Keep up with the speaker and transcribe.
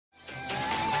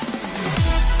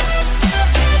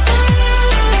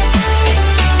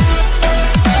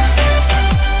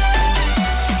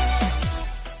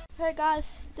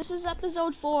guys, this is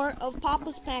episode 4 of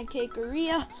Papa's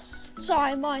Pancakeria.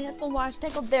 Sorry, my headphone wires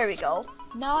tickled. There we go.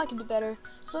 Now I can do better.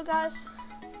 So guys,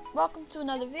 welcome to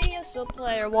another video. So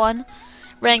player 1,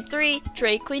 rank 3,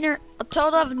 tray cleaner. A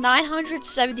total of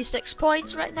 976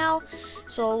 points right now.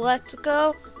 So let's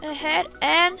go ahead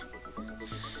and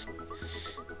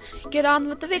get on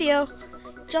with the video.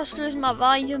 Just lose my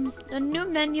volume. A new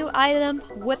menu item,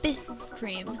 whipped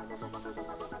cream.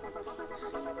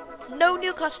 No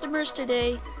new customers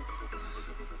today.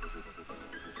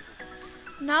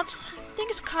 Now, I think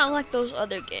it's kind of like those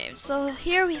other games. So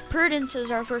here, Prudence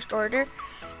is our first order.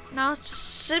 Now it's a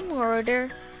similar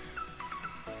order.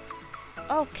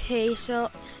 Okay,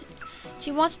 so she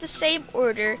wants the same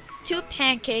order, 2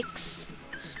 pancakes.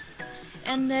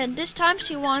 And then this time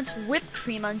she wants whipped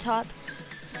cream on top.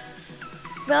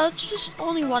 Well, it's just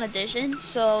only one addition,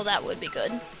 so that would be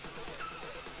good.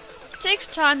 It takes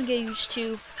time to get used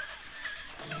to.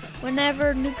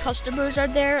 Whenever new customers are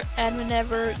there and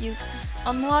whenever you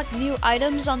unlock new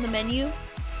items on the menu.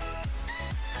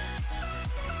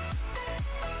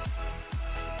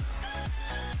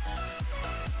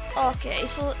 Okay,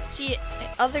 so let's see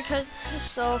other countries.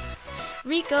 So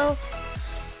Rico,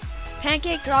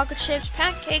 pancake chocolate chips,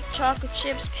 pancake chocolate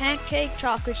chips, pancake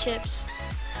chocolate chips,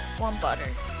 1 butter.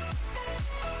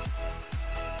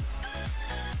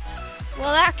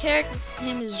 Well, that character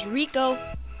name is Rico.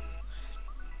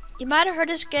 You might have heard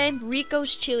this game,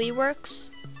 Rico's Chili Works.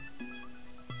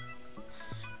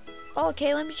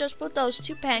 Okay, let me just put those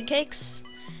 2 pancakes.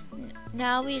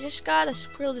 Now we just gotta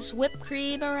sprinkle this whipped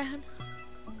cream around.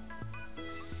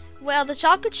 Well, the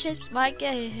chocolate chips might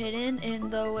get hidden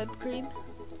in the whipped cream.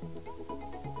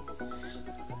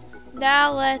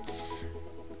 Now let's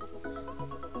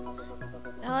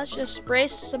just spray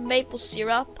some maple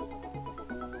syrup.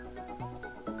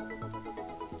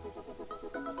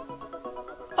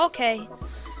 Okay,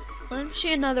 let me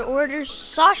see another order.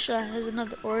 Sasha has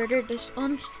another order. This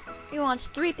one, he wants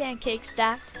 3 pancakes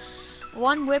stacked,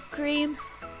 1 whipped cream,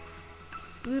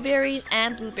 blueberries,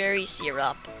 and blueberry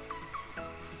syrup.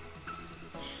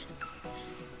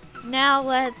 Now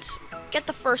let's get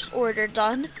the first order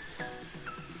done.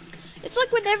 It's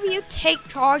like whenever you take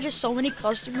charge of so many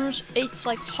customers, it's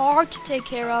like hard to take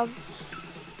care of.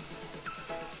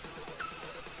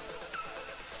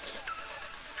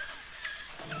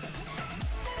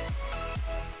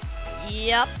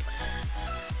 Yep.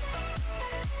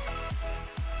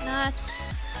 Now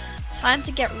it's time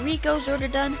to get Rico's order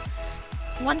done.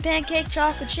 1 pancake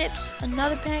chocolate chips,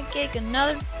 another pancake,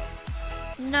 another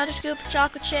scoop of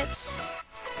chocolate chips,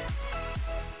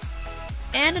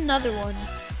 and another one.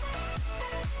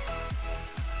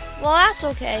 Well, that's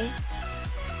okay.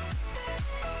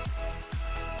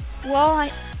 Well,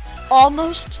 I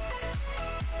almost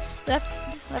left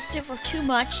it for too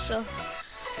much, so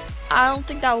I don't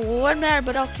think that would matter,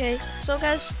 but okay. So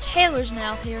guys, Taylor's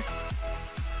now here.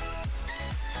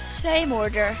 Same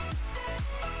order.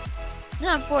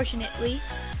 Unfortunately.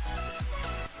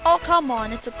 Oh, come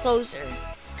on, it's a closer.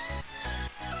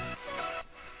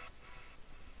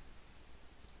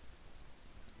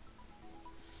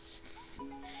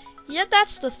 Yeah,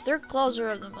 that's the 3rd closer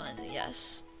of the month.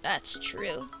 Yes, that's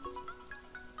true.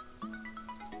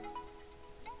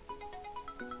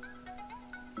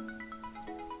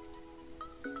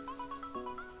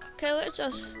 Okay, let's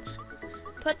just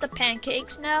put the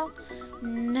pancakes now.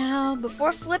 Now,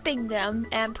 before flipping them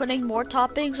and putting more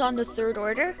toppings on the 3rd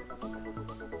order,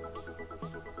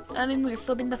 I mean, we're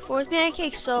flipping the 4th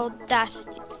pancake, so that's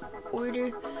the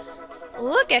order.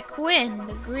 Look at Quinn,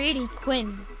 the greedy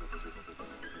Quinn.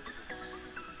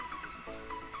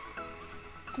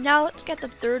 Now let's get the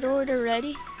 3rd order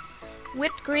ready.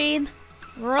 Whipped cream,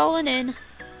 rolling in.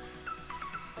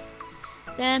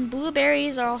 Then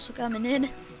blueberries are also coming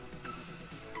in.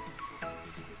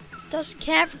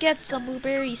 Can't forget some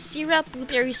blueberry syrup.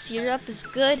 Blueberry syrup is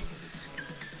good,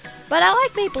 but I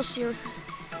like maple syrup.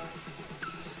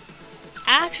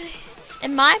 Actually,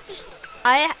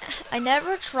 I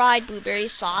never tried blueberry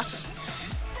sauce.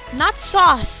 Not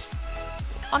sauce.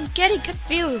 I'm getting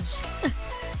confused.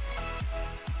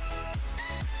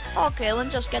 Okay,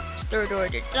 let's just get this 3rd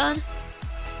order done.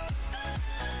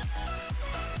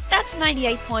 That's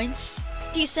 98 points.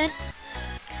 Decent.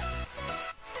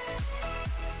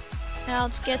 Now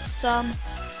let's get some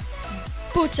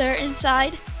butter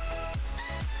inside.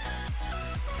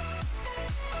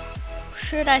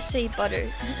 Should I say butter?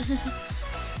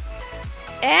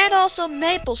 And also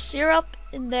maple syrup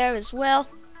in there as well.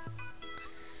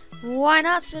 Why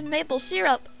not some maple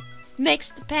syrup? Makes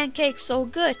the pancakes so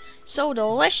good, so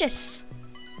delicious.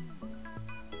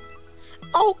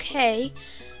 Okay.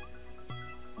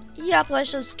 Yep,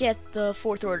 let's just get the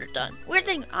fourth order done.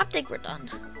 I think we're done.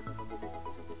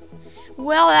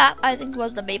 Well, that I think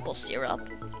was the maple syrup.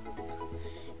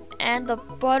 And the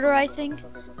butter, I think.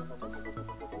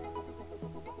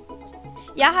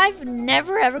 Yeah, I've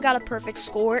never ever got a perfect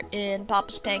score in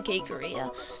Papa's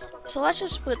Pancakeria. So let's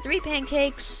just put 3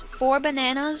 pancakes, 4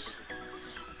 bananas.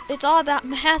 It's all about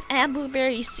math and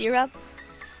blueberry syrup.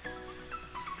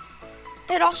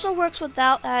 It also works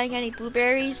without adding any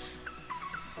blueberries.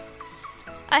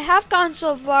 I have gone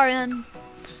so far in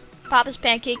Papa's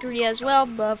Pancakeria as well,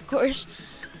 but of course,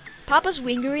 Papa's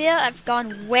Wingeria I've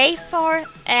gone way far,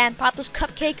 and Papa's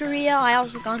Cupcakeria I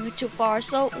also gone too far.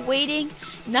 So waiting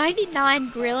 99,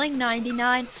 grilling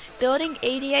 99, building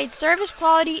 88, service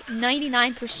quality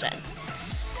 99%.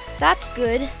 That's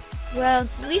good. Well,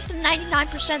 at least the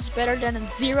 99% is better than a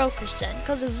 0%,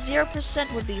 because a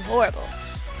 0% would be horrible.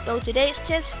 So today's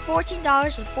tips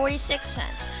 $14.46,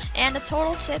 and the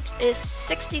total tips is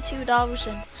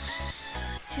 $62.02.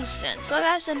 So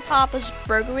that's in Papa's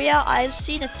Burgeria. I've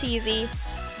seen a TV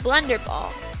blender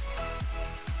ball.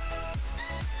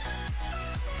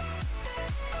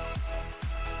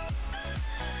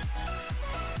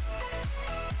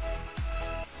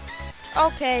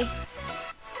 Okay.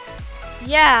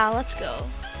 Yeah, let's go.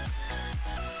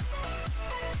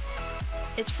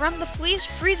 It's from the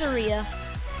Freezeria.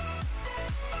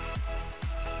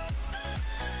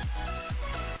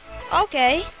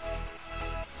 Okay.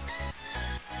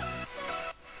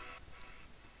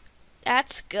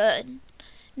 That's good.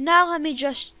 Now let me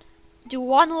just do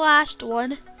one last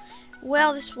one.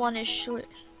 Well, this one is short.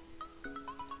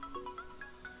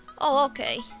 Oh,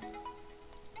 okay.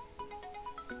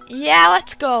 Yeah,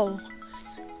 let's go.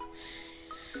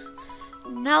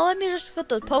 Now let me just put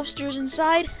the posters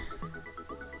inside.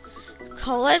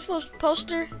 Collect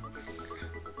poster.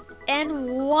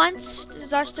 And once it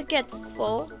starts to get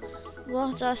full,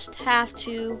 we'll just have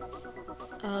to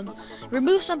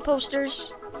remove some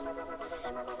posters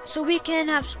so we can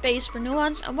have space for new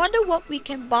ones. I wonder what we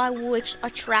can buy which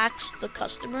attracts the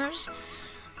customers.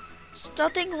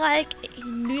 Something like a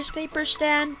newspaper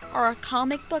stand or a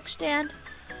comic book stand.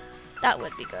 That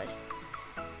would be good.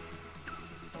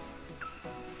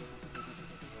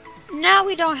 Now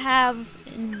we don't have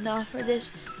enough for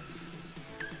this.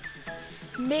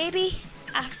 Maybe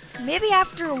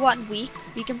after 1 week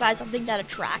we can buy something that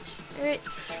attracts. This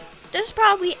is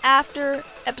probably after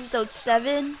episode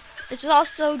 7. This is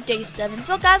also day 7.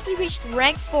 So guys, we reached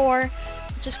rank 4,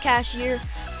 which is cashier.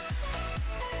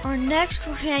 Our next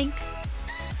rank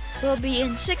will be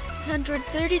in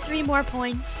 633 more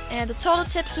points, and the total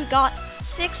tips we got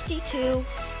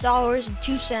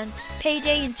 $62.02.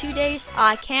 Payday in 2 days.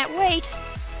 I can't wait.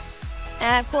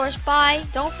 And of course, bye.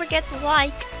 Don't forget to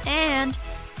like and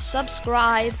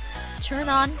subscribe. Turn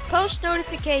on post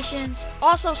notifications.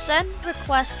 Also send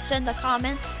requests in the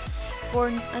comments for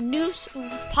a new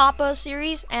Papa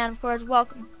series, and of course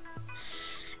welcome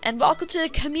to the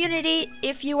community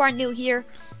if you are new here.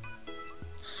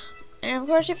 And of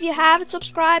course, if you haven't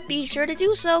subscribed, be sure to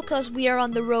do so, because we are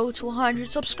on the road to 100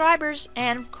 subscribers.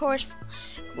 And of course,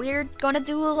 we're gonna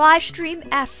do a live stream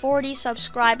at 40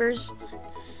 subscribers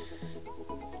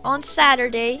on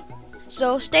Saturday.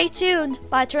 So stay tuned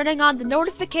by turning on the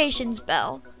notifications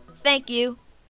bell. Thank you.